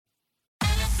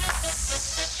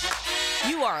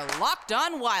are Locked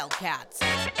On Wildcats,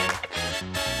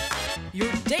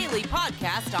 your daily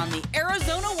podcast on the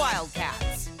Arizona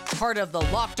Wildcats, part of the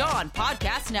Locked On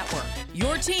Podcast Network,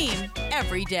 your team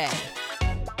every day.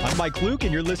 I'm Mike Luke,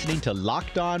 and you're listening to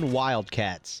Locked On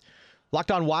Wildcats.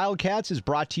 Locked On Wildcats is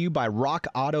brought to you by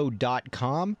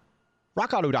RockAuto.com.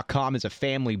 RockAuto.com is a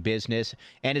family business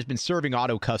and has been serving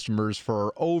auto customers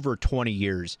for over 20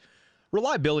 years.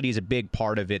 Reliability is a big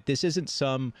part of it. This isn't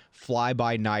some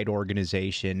fly-by-night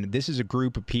organization. This is a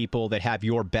group of people that have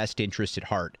your best interest at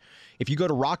heart. If you go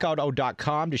to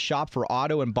rockauto.com to shop for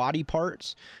auto and body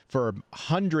parts for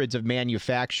hundreds of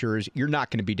manufacturers, you're not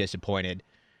going to be disappointed.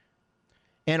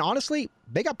 And honestly,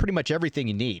 they got pretty much everything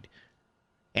you need.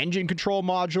 Engine control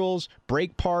modules,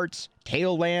 brake parts,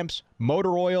 tail lamps,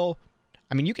 motor oil.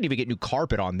 I mean, you can even get new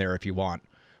carpet on there if you want.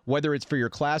 Whether it's for your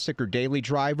classic or daily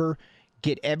driver,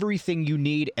 get everything you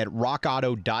need at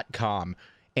rockauto.com.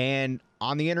 And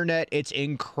on the internet, it's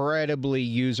incredibly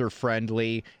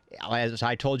user-friendly. As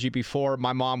I told you before,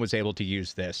 my mom was able to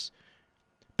use this.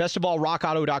 Best of all,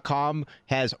 rockauto.com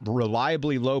has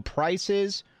reliably low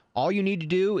prices. All you need to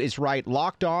do is write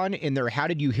Locked On in their How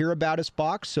Did You Hear About Us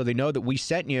box so they know that we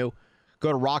sent you.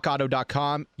 Go to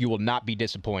rockauto.com. You will not be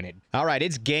disappointed. All right,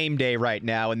 it's game day right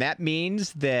now, and that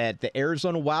means that the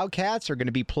Arizona Wildcats are going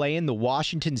to be playing the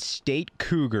Washington State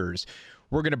Cougars.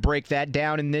 We're going to break that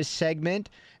down in this segment.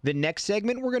 The next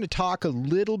segment, we're going to talk a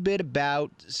little bit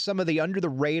about some of the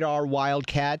under-the-radar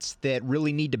Wildcats that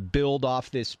really need to build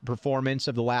off this performance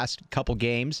of the last couple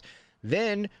games.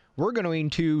 Then we're going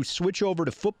to switch over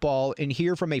to football and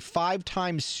hear from a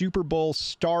 5-time Super Bowl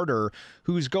starter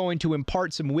who's going to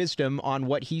impart some wisdom on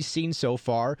what he's seen so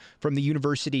far from the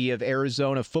University of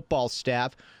Arizona football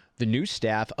staff, the new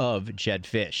staff of Jedd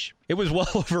Fisch. It was well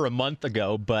over a month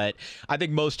ago, but I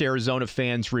think most Arizona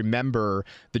fans remember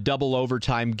the double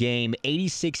overtime game,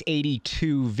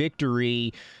 86-82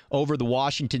 victory over the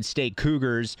Washington State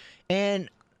Cougars, and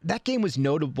that game was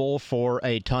notable for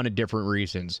a ton of different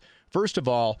reasons. First of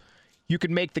all, you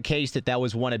could make the case that that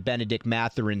was one of Benedict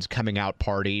Matherin's coming out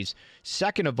parties.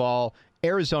 Second of all,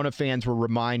 Arizona fans were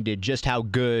reminded just how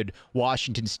good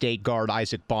Washington State guard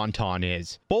Isaac Bonton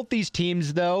is. Both these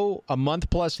teams, though, a month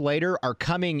plus later, are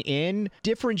coming in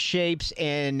different shapes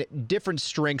and different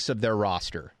strengths of their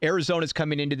roster. Arizona's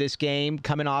coming into this game,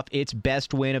 coming off its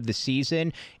best win of the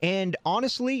season, and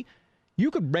honestly, you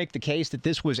could make the case that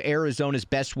this was Arizona's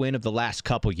best win of the last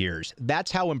couple years. That's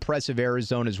how impressive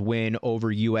Arizona's win over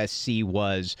USC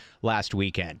was last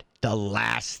weekend. The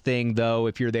last thing, though,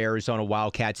 if you're the Arizona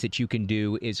Wildcats that you can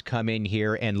do is come in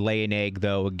here and lay an egg,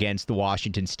 though, against the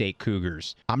Washington State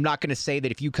Cougars. I'm not going to say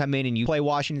that if you come in and you play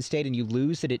Washington State and you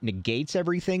lose, that it negates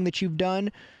everything that you've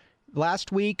done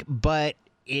last week, but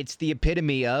it's the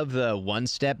epitome of the one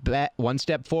step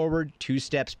forward, 2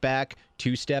 steps back,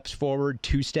 2 steps forward,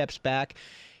 2 steps back.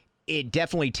 It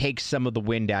definitely takes some of the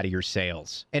wind out of your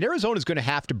sails. And Arizona's going to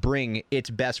have to bring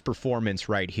its best performance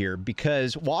right here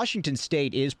because Washington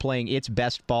State is playing its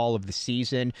best ball of the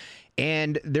season,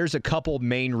 and there's a couple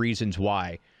main reasons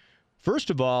why. First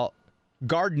of all,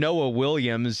 guard Noah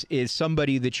Williams is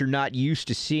somebody that you're not used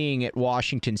to seeing at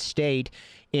Washington State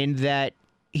in that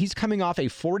he's coming off a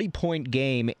 40-point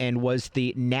game and was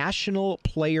the National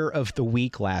Player of the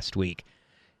Week last week.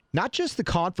 Not just the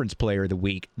Conference Player of the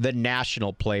Week, the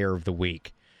National Player of the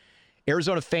Week.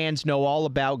 Arizona fans know all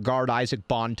about guard Isaac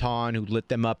Bonton, who lit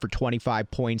them up for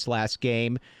 25 points last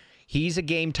game. He's a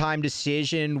game-time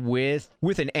decision with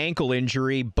an ankle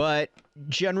injury, but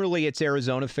generally it's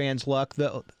Arizona fans' luck,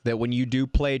 though, that when you do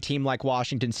play a team like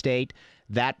Washington State,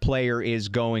 that player is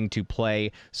going to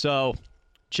play. So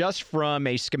just from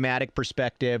a schematic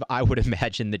perspective, I would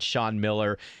imagine that Sean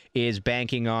Miller is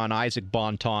banking on Isaac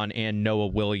Bonton and Noah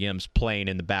Williams playing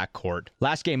in the backcourt.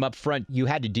 Last game up front, you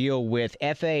had to deal with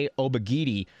Efe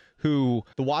Obagidi, who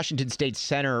the Washington State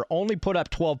center only put up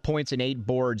 12 points and 8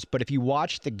 boards, but if you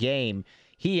watch the game,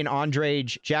 he and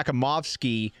Andrej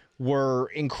Jakimovski were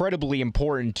incredibly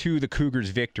important to the Cougars'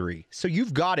 victory. So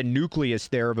you've got a nucleus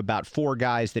there of about 4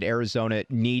 guys that Arizona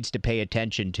needs to pay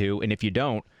attention to, and if you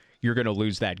don't, you're going to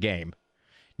lose that game.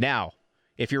 Now,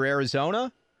 if you're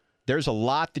Arizona, there's a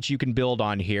lot that you can build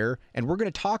on here, and we're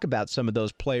going to talk about some of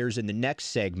those players in the next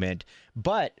segment.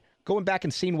 But going back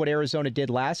and seeing what Arizona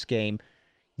did last game,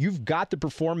 you've got the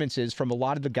performances from a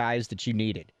lot of the guys that you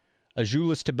needed.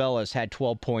 Azuolas Tubelis had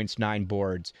 12 points, 9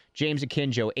 boards. James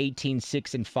Akinjo, 18,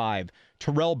 6, and 5.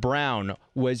 Terrell Brown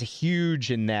was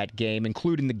huge in that game,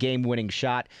 including the game-winning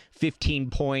shot, 15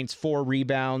 points, 4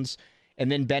 rebounds.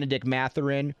 And then Benedict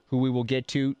Mathurin, who we will get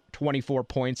to, 24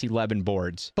 points, 11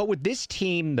 boards. But with this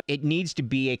team, it needs to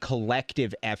be a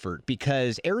collective effort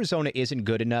because Arizona isn't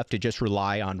good enough to just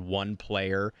rely on one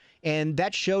player. And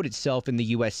that showed itself in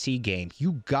the USC game.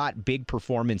 You got big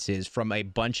performances from a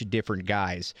bunch of different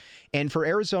guys. And for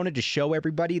Arizona to show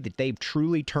everybody that they've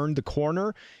truly turned the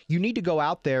corner, you need to go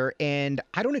out there. And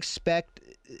I don't expect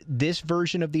this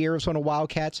version of the Arizona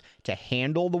Wildcats to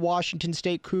handle the Washington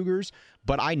State Cougars,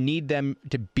 but I need them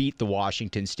to beat the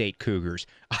Washington State Cougars.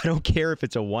 I don't care if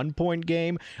it's a 1-point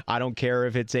game. I don't care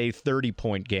if it's a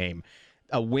 30-point game.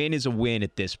 A win is a win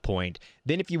at this point.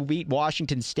 Then if you beat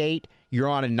Washington State, you're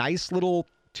on a nice little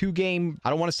 2-game, I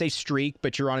don't want to say streak,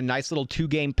 but you're on a nice little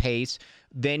 2-game pace,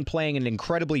 then playing an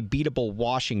incredibly beatable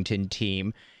Washington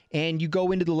team, and you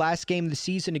go into the last game of the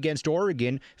season against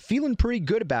Oregon feeling pretty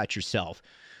good about yourself.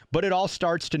 But it all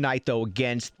starts tonight, though,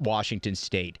 against Washington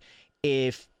State.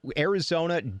 If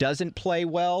Arizona doesn't play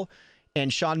well,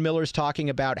 and Sean Miller's talking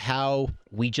about how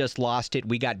we just lost it,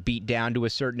 we got beat down to a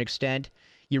certain extent,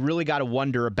 you really got to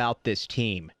wonder about this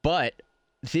team. But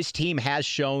this team has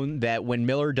shown that when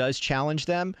Miller does challenge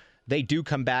them, they do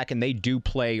come back and they do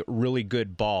play really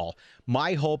good ball.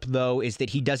 My hope, though, is that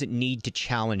he doesn't need to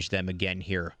challenge them again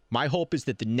here. My hope is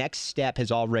that the next step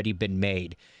has already been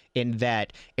made in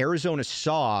that Arizona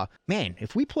saw, man,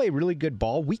 if we play really good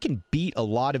ball, we can beat a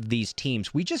lot of these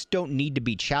teams. We just don't need to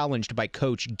be challenged by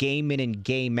coach game in and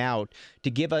game out to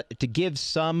give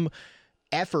some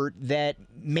effort that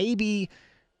maybe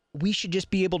we should just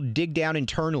be able to dig down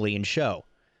internally and show.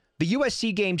 The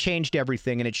USC game changed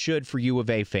everything, and it should for U of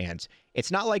A fans.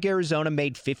 It's not like Arizona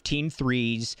made 15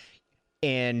 threes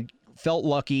and felt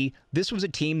lucky. This was a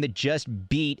team that just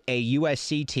beat a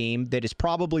USC team that is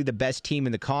probably the best team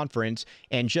in the conference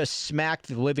and just smacked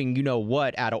the living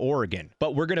you-know-what out of Oregon.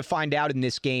 But we're going to find out in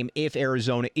this game if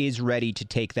Arizona is ready to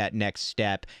take that next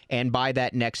step. And by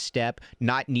that next step,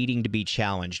 not needing to be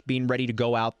challenged, being ready to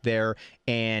go out there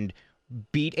and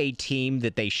beat a team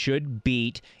that they should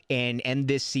beat and end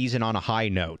this season on a high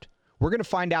note. We're going to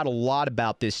find out a lot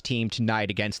about this team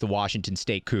tonight against the Washington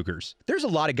State Cougars. There's a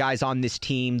lot of guys on this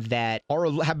team that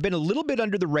have been a little bit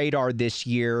under the radar this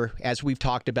year, as we've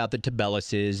talked about the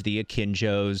Tabellises, the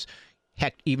Akinjos,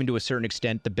 heck, even to a certain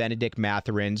extent, the Benedict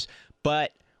Mathurins.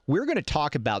 But we're going to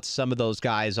talk about some of those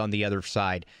guys on the other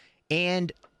side.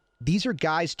 And these are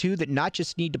guys, too, that not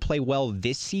just need to play well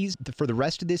this season, for the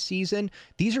rest of this season.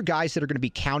 These are guys that are going to be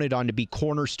counted on to be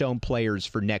cornerstone players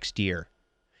for next year.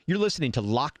 You're listening to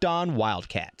Locked On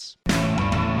Wildcats.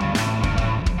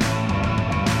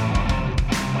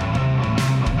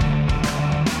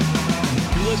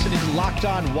 You're listening to Locked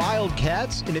On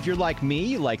Wildcats, and if you're like me,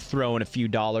 you like throwing a few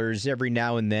dollars every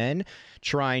now and then,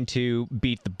 trying to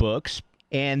beat the books.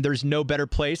 And there's no better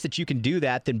place that you can do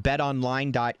that than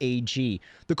betonline.ag.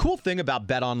 The cool thing about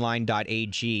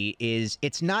betonline.ag is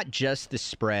it's not just the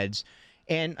spreads.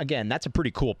 And again, that's a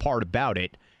pretty cool part about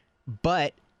it.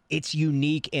 But it's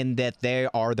unique in that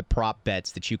there are the prop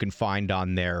bets that you can find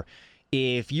on there.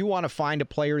 If you want to find a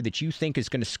player that you think is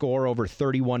going to score over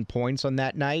 31 points on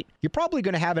that night, you're probably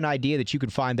going to have an idea that you can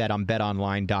find that on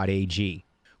betonline.ag.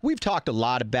 We've talked a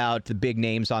lot about the big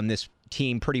names on this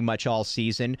team pretty much all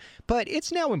season, but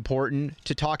it's now important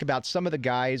to talk about some of the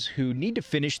guys who need to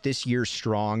finish this year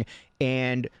strong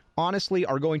and honestly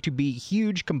are going to be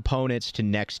huge components to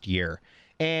next year.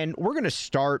 And we're going to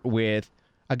start with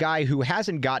a guy who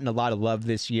hasn't gotten a lot of love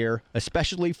this year,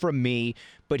 especially from me,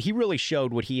 but he really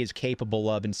showed what he is capable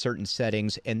of in certain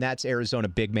settings, and that's Arizona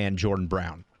big man Jordan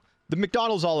Brown. The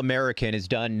McDonald's All-American has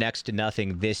done next to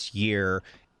nothing this year,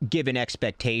 given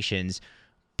expectations,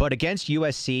 but against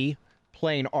USC,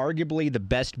 playing arguably the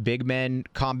best big men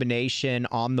combination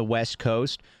on the West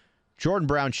Coast, Jordan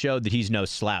Brown showed that he's no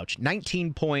slouch.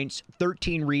 19 points,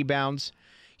 13 rebounds.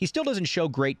 He still doesn't show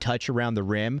great touch around the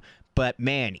rim, but,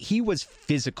 man, he was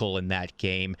physical in that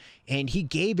game, and he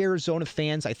gave Arizona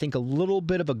fans, I think, a little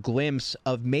bit of a glimpse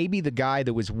of maybe the guy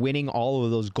that was winning all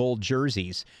of those gold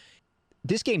jerseys.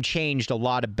 This game changed a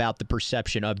lot about the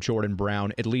perception of Jordan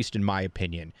Brown, at least in my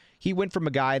opinion. He went from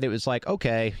a guy that was like,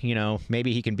 okay,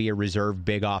 maybe he can be a reserve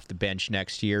big off the bench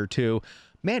next year, to,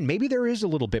 man, maybe there is a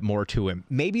little bit more to him.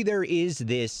 Maybe there is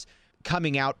this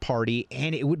coming out party,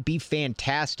 and it would be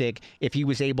fantastic if he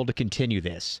was able to continue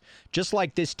this. Just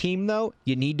like this team, though,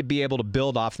 you need to be able to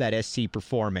build off that SC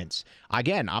performance.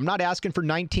 Again, I'm not asking for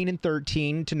 19 and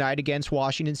 13 tonight against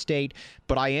Washington State,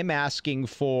 but I am asking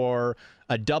for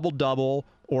a double-double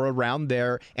or around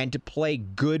there and to play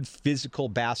good physical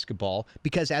basketball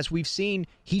because, as we've seen,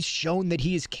 he's shown that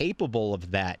he is capable of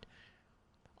that.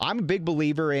 I'm a big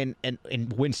believer in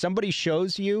when somebody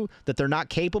shows you that they're not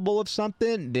capable of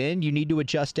something, then you need to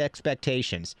adjust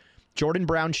expectations. Jordan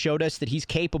Brown showed us that he's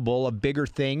capable of bigger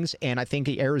things, and I think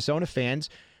the Arizona fans,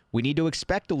 we need to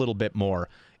expect a little bit more.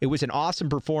 It was an awesome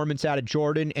performance out of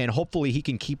Jordan, and hopefully he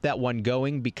can keep that one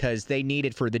going because they need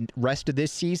it for the rest of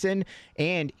this season,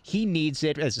 and he needs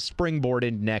it as a springboard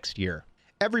into next year.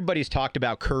 Everybody's talked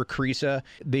about Kerr Kriisa,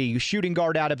 the shooting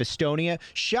guard out of Estonia.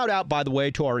 Shout out, by the way,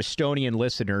 to our Estonian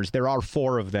listeners. There are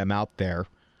 4 of them out there.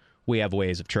 We have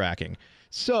ways of tracking.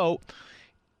 So,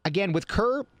 again, with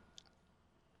Kerr,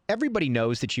 everybody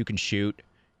knows that you can shoot.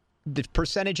 The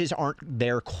percentages aren't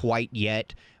there quite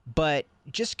yet, but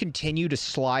just continue to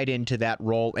slide into that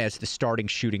role as the starting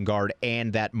shooting guard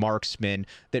and that marksman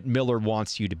that Miller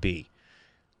wants you to be.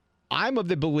 I'm of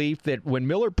the belief that when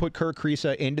Miller put Kerr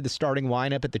Kriisa into the starting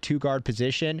lineup at the 2-guard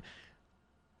position,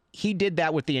 he did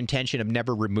that with the intention of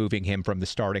never removing him from the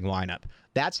starting lineup.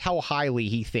 That's how highly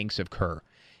he thinks of Kerr.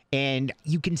 And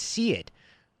you can see it.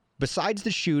 Besides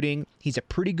the shooting, he's a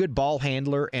pretty good ball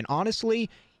handler, and honestly,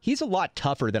 he's a lot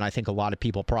tougher than I think a lot of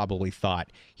people probably thought.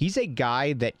 He's a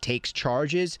guy that takes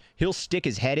charges, he'll stick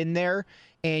his head in there,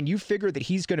 and you figure that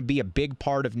he's going to be a big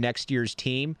part of next year's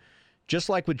team. Just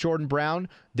like with Jordan Brown,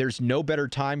 there's no better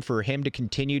time for him to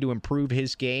continue to improve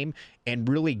his game and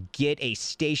really get a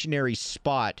stationary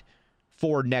spot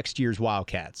for next year's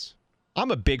Wildcats. I'm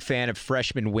a big fan of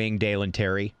freshman wing Dalen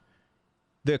Terry.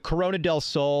 The Corona del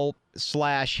Sol /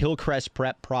 Hillcrest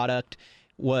Prep product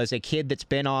was a kid that's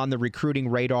been on the recruiting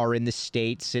radar in the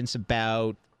state since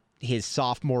about his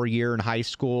sophomore year in high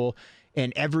school,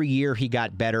 and every year he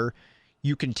got better.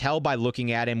 You can tell by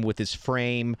looking at him with his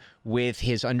frame, with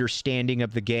his understanding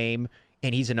of the game,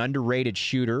 and he's an underrated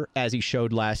shooter, as he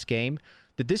showed last game,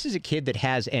 that this is a kid that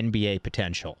has NBA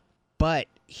potential. But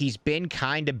he's been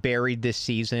kind of buried this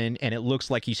season, and it looks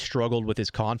like he struggled with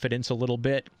his confidence a little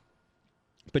bit.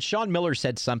 But Sean Miller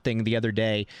said something the other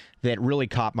day that really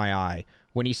caught my eye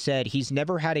when he said he's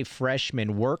never had a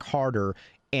freshman work harder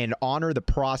and honor the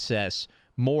process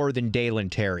more than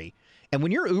Dalen Terry. And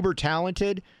when you're uber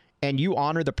talented and you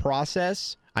honor the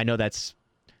process, I know that's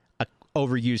an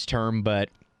overused term, but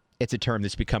it's a term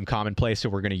that's become commonplace, so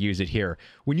we're going to use it here.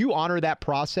 When you honor that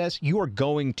process, you are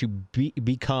going to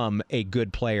become a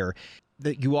good player.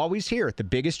 You always hear the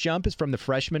biggest jump is from the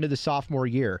freshman to the sophomore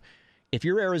year. If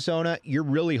you're Arizona, you're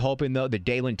really hoping, though, that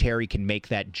Dalen Terry can make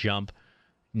that jump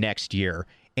next year.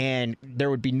 And there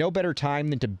would be no better time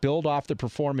than to build off the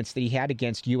performance that he had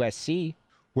against USC,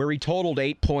 where he totaled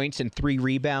 8 points and 3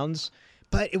 rebounds.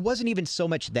 But it wasn't even so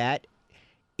much that.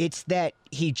 It's that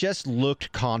he just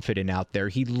looked confident out there.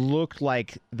 He looked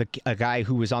like a guy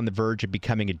who was on the verge of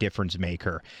becoming a difference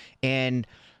maker. And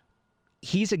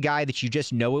he's a guy that you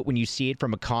just know it when you see it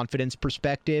from a confidence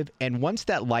perspective. And once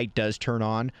that light does turn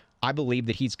on, I believe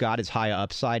that he's got as high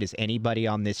upside as anybody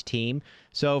on this team.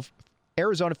 So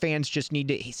Arizona fans just need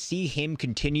to see him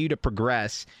continue to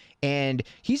progress. And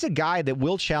he's a guy that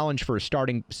will challenge for a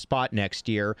starting spot next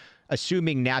year,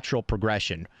 assuming natural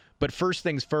progression. But first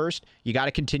things first, you got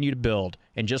to continue to build.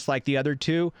 And just like the other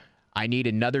two, I need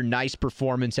another nice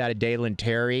performance out of Dalen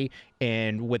Terry.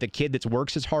 And with a kid that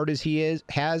works as hard as he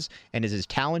has and is as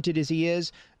talented as he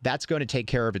is, that's going to take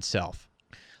care of itself.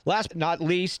 Last but not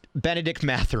least, Bennedict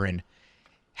Mathurin.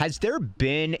 Has there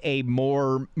been a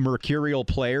more mercurial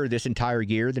player this entire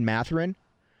year than Mathurin?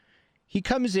 He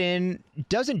comes in,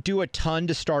 doesn't do a ton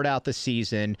to start out the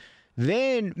season.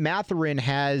 Then Mathurin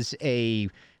has a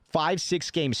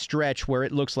 5-6 game stretch where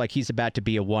it looks like he's about to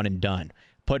be a one and done,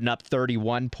 putting up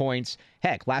 31 points.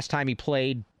 Heck, last time he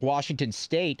played Washington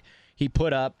State, he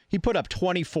put up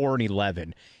 24 and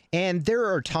 11. And there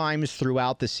are times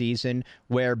throughout the season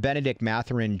where Bennedict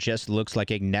Mathurin just looks like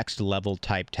a next-level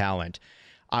type talent.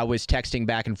 I was texting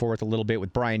back and forth a little bit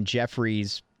with Brian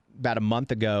Jeffries about a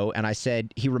month ago, and I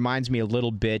said he reminds me a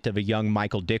little bit of a young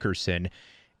Michael Dickerson.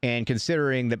 And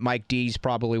considering that Mike D's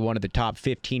probably one of the top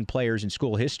 15 players in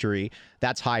school history,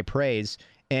 that's high praise.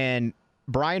 And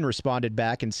Brian responded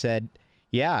back and said,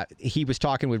 yeah, he was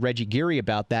talking with Reggie Geary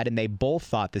about that, and they both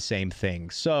thought the same thing.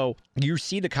 So you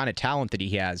see the kind of talent that he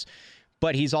has.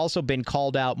 But he's also been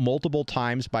called out multiple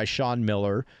times by Sean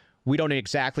Miller. We don't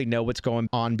exactly know what's going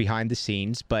on behind the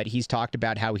scenes, but he's talked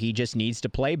about how he just needs to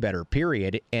play better,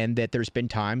 period, and that there's been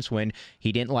times when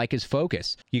he didn't like his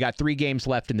focus. You got 3 games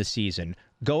left in the season.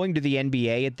 Going to the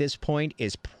NBA at this point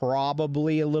is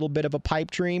probably a little bit of a pipe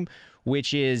dream,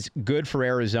 which is good for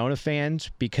Arizona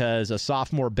fans because a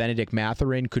sophomore Bennedict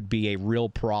Mathurin could be a real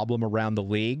problem around the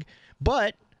league.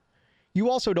 But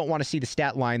you also don't want to see the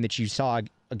stat line that you saw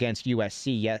against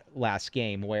USC last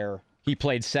game where He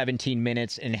played 17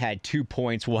 minutes and had 2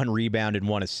 points, 1 rebound, and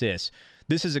 1 assist.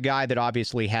 This is a guy that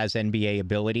obviously has NBA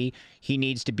ability. He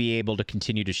needs to be able to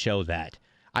continue to show that.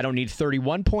 I don't need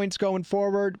 31 points going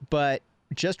forward, but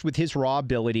just with his raw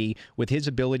ability, with his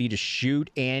ability to shoot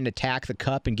and attack the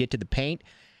cup and get to the paint,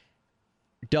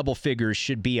 double figures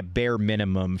should be a bare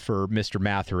minimum for Mr.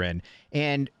 Mathurin.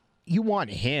 And you want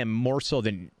him more so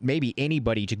than maybe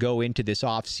anybody to go into this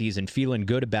offseason feeling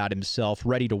good about himself,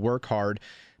 ready to work hard,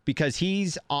 because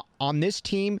he's on this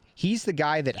team. He's the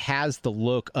guy that has the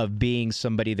look of being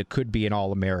somebody that could be an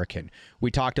All-American.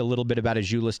 We talked a little bit about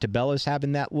Azuolas Tubelis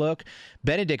having that look.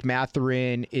 Bennedict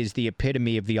Mathurin is the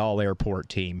epitome of the all-airport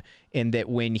team, in that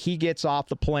when he gets off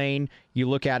the plane, you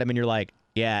look at him and you're like,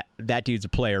 yeah, that dude's a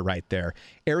player right there.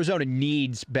 Arizona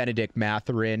needs Bennedict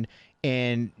Mathurin,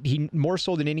 and he, more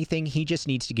so than anything, he just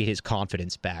needs to get his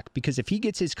confidence back. Because if he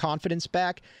gets his confidence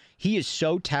back, he is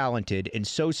so talented and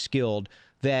so skilled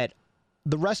that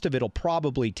the rest of it will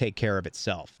probably take care of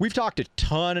itself. We've talked a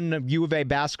ton of U of A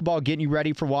basketball, getting you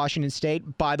ready for Washington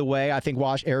State. By the way, I think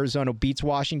Arizona beats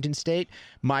Washington State.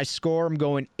 My score, I'm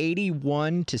going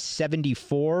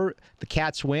 81-74. The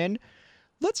Cats win.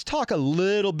 Let's talk a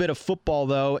little bit of football,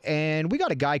 though, and we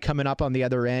got a guy coming up on the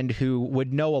other end who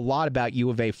would know a lot about U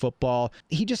of A football.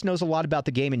 He just knows a lot about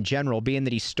the game in general, being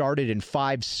that he started in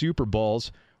 5 Super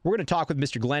Bowls. We're going to talk with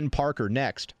Mr. Glenn Parker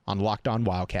next on Locked On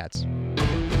Wildcats.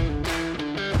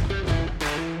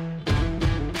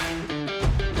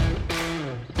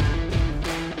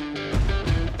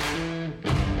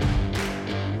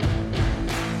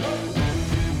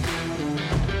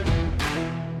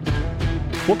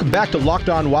 Welcome back to Locked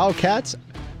On Wildcats.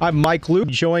 I'm Mike Luke,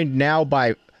 joined now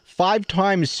by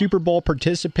 5-time Super Bowl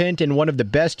participant and one of the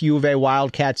best U of A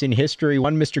Wildcats in history,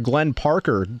 one Mr. Glenn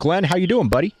Parker. Glenn, how you doing,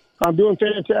 buddy? I'm doing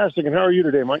fantastic, and how are you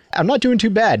today, Mike? I'm not doing too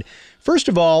bad. First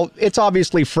of all, it's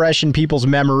obviously fresh in people's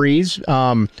memories.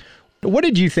 What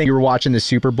did you think you were watching the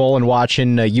Super Bowl and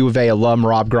watching U of A alum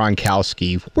Rob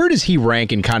Gronkowski? Where does he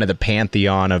rank in kind of the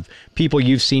pantheon of people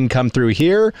you've seen come through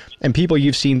here and people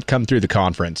you've seen come through the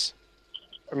conference?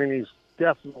 I mean, he's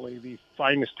definitely the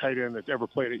finest tight end that's ever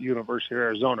played at University of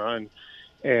Arizona,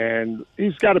 and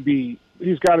he's got to be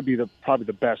probably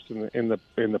the best in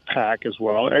the pack as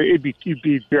well. You'd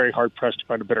be very hard pressed to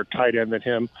find a better tight end than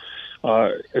him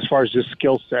as far as his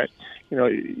skill set. You know,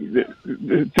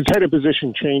 the tight end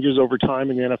position changes over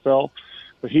time in the NFL,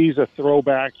 but he's a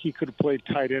throwback. He could have played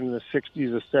tight end in the 60s,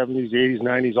 the 70s, the 80s,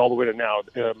 90s, all the way to now.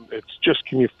 It's just,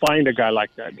 can you find a guy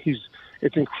like that?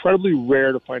 It's incredibly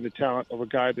rare to find the talent of a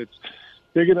guy that's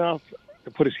big enough to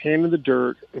put his hand in the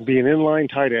dirt and be an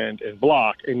inline tight end and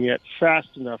block, and yet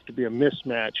fast enough to be a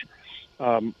mismatch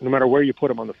no matter where you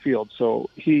put him on the field. So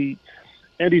he's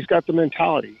got the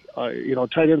mentality.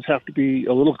 Tight ends have to be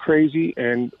a little crazy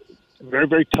and very,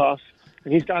 very tough,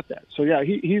 and he's got that. So, yeah,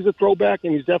 he's a throwback,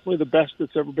 and he's definitely the best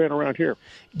that's ever been around here.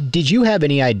 Did you have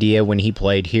any idea when he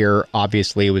played here,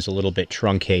 obviously it was a little bit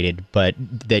truncated, but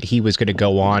that he was going to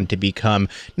go on to become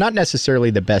not necessarily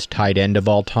the best tight end of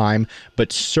all time,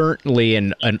 but certainly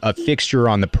a fixture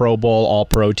on the Pro Bowl,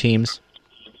 All-Pro teams?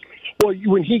 Well,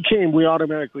 when he came, we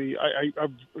automatically,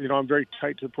 I'm very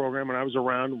tight to the program, and I was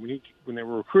around when they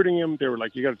were recruiting him. They were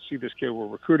like, you got to see this kid we're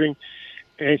recruiting.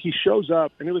 And he shows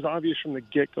up, and it was obvious from the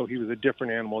get-go he was a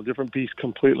different animal, a different beast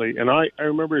completely. And I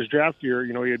remember his draft year,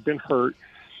 he had been hurt.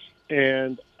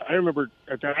 And I remember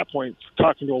at that point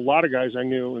talking to a lot of guys I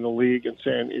knew in the league and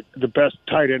saying the best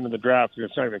tight end in the draft, and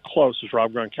it's not even close, is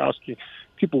Rob Gronkowski.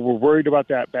 People were worried about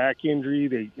that back injury.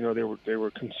 They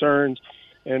were concerned.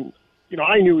 And,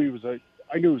 I knew he was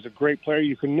a great player.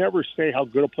 You can never say how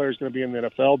good a player is going to be in the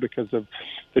NFL because of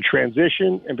the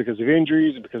transition and because of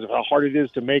injuries and because of how hard it is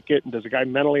to make it and does the guy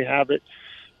mentally have it.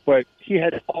 But he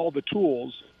had all the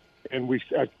tools, and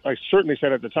I certainly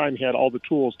said at the time he had all the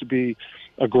tools to be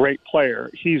a great player.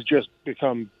 He's just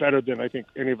become better than I think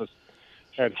any of us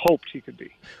had hoped he could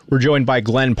be. We're joined by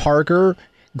Glenn Parker.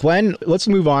 Glenn, let's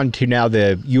move on to now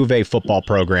the U of A football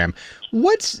program.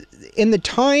 What's in the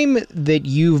time that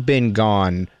you've been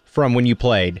gone from when you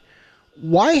played,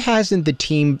 why hasn't in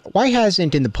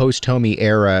the post-Tomey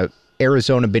era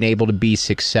Arizona been able to be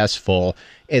successful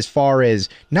as far as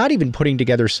not even putting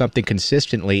together something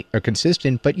consistent,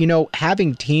 but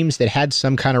having teams that had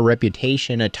some kind of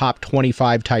reputation, a top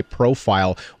 25 type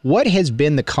profile? What has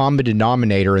been the common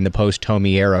denominator in the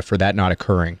post-Tomey era for that not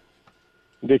occurring?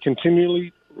 They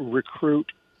continually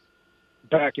recruit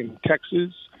back in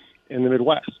Texas and the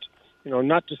Midwest.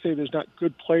 Not to say there's not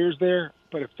good players there,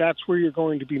 but if that's where you're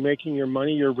going to be making your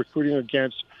money, you're recruiting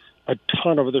against a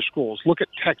ton of other schools. Look at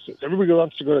Texas. Everybody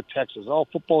wants to go to Texas.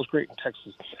 Football's great in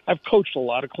Texas. I've coached a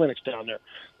lot of clinics down there.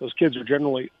 Those kids are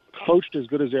generally coached as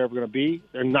good as they're ever going to be.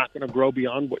 They're not going to grow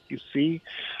beyond what you see.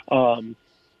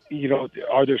 You know,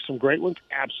 are there some great ones?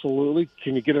 Absolutely.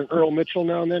 Can you get an Earl Mitchell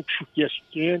now and then? Yes,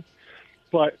 you can.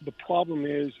 But the problem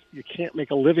is you can't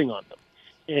make a living on them.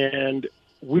 And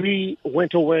we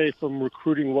went away from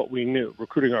recruiting what we knew,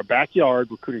 recruiting our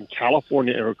backyard, recruiting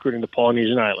California, and recruiting the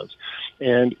Polynesian Islands.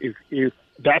 And if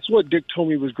that's what Dick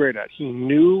Tomey was great at. He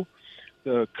knew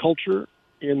the culture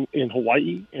in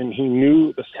Hawaii, and he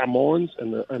knew the Samoans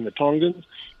and the Tongans,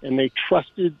 and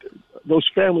those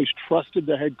families trusted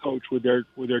the head coach with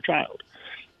their child.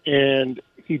 And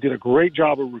he did a great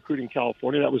job of recruiting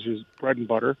California. That was his bread and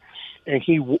butter. And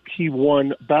he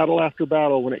won battle after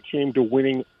battle when it came to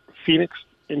winning Phoenix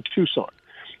and Tucson.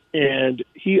 And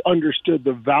he understood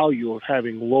the value of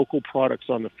having local products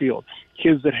on the field,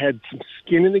 kids that had some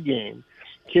skin in the game,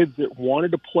 kids that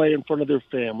wanted to play in front of their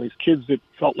families, kids that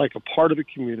felt like a part of the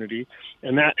community,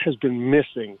 and that has been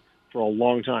missing for a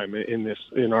long time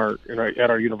at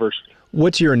our university.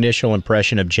 What's your initial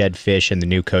impression of Jedd Fisch and the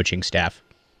new coaching staff?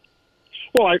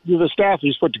 Well, the staff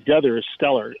he's put together is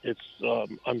stellar.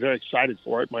 I'm very excited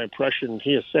for it. My impression,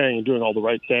 he is saying and doing all the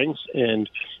right things, and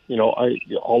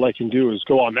all I can do is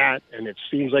go on that, and it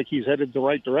seems like he's headed the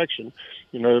right direction.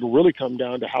 It'll really come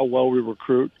down to how well we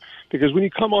recruit, because when you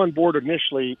come on board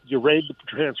initially, you raid the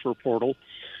transfer portal,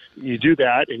 you do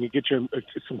that, and you get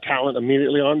some talent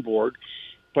immediately on board.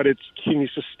 But can you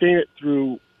sustain it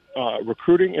through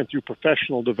recruiting and through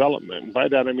professional development? And by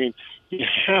that I mean you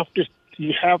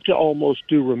have to almost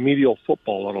do remedial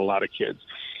football on a lot of kids.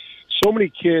 So many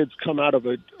kids come out of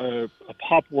a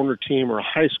Pop Warner team or a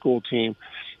high school team,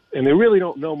 and they really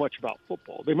don't know much about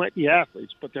football. They might be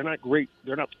athletes, but they're not great.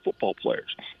 They're not football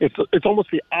players. It's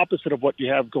almost the opposite of what you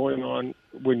have going on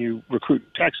when you recruit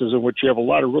in Texas, in which you have a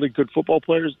lot of really good football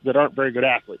players that aren't very good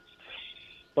athletes.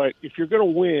 But if you're going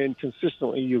to win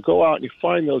consistently, you go out and you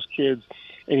find those kids,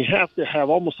 and you have to have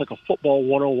almost like a football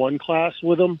 101 class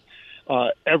with them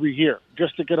every year,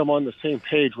 just to get them on the same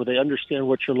page where they understand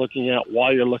what you're looking at,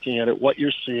 why you're looking at it, what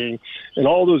you're seeing, and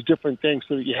all those different things,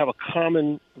 so that you have a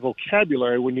common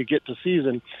vocabulary when you get to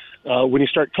season, when you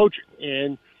start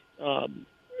coaching.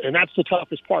 And that's the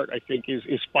toughest part, I think,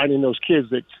 is finding those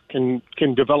kids that can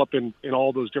develop in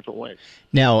all those different ways.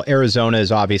 Now, Arizona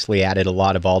has obviously added a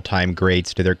lot of all-time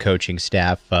greats to their coaching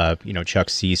staff. Chuck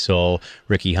Cecil,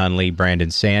 Ricky Hunley,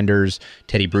 Brandon Sanders,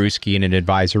 Teddy Bruschi in an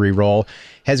advisory role.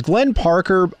 Has Glenn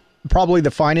Parker, probably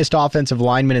the finest offensive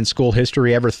lineman in school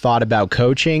history, ever thought about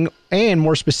coaching, and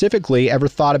more specifically, ever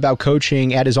thought about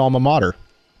coaching at his alma mater?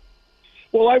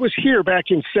 Well, I was here back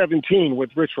in 2017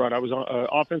 with Rich Rod. I was an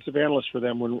offensive analyst for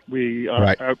them when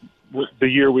the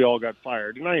year we all got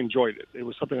fired, and I enjoyed it. It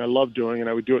was something I loved doing, and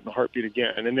I would do it in a heartbeat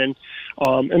again. And then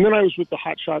I was with the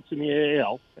Hot Shots in the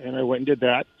AAL, and I went and did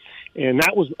that. And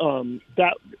that was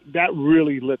that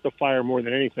really lit the fire more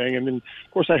than anything. And then,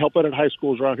 of course, I help out at high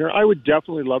schools around here. I would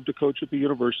definitely love to coach at the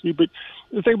university, but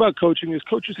the thing about coaching is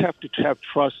coaches have to have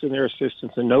trust in their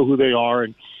assistants and know who they are.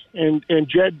 And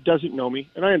Jedd doesn't know me,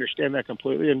 and I understand that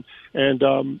completely. And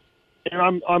I'm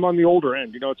on the older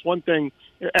end. It's one thing,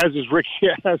 as is Ricky,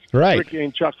 Ricky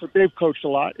and Chuck, but they've coached a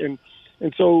lot, and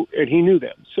he knew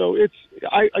them. So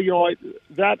I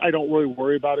don't really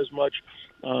worry about as much.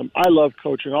 I love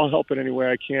coaching. I'll help in any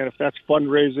way I can. If that's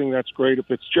fundraising, that's great.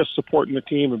 If it's just supporting the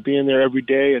team and being there every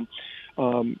day,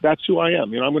 and that's who I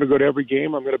am. I'm going to go to every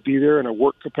game. I'm going to be there in a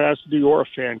work capacity or a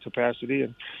fan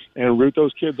capacity, and root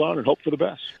those kids on and hope for the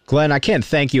best. Glenn, I can't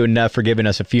thank you enough for giving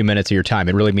us a few minutes of your time.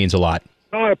 It really means a lot.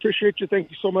 No, I appreciate you. Thank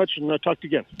you so much, and talk to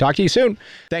you again. Talk to you soon.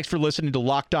 Thanks for listening to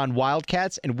Locked On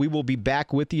Wildcats, and we will be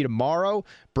back with you tomorrow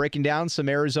breaking down some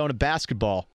Arizona basketball.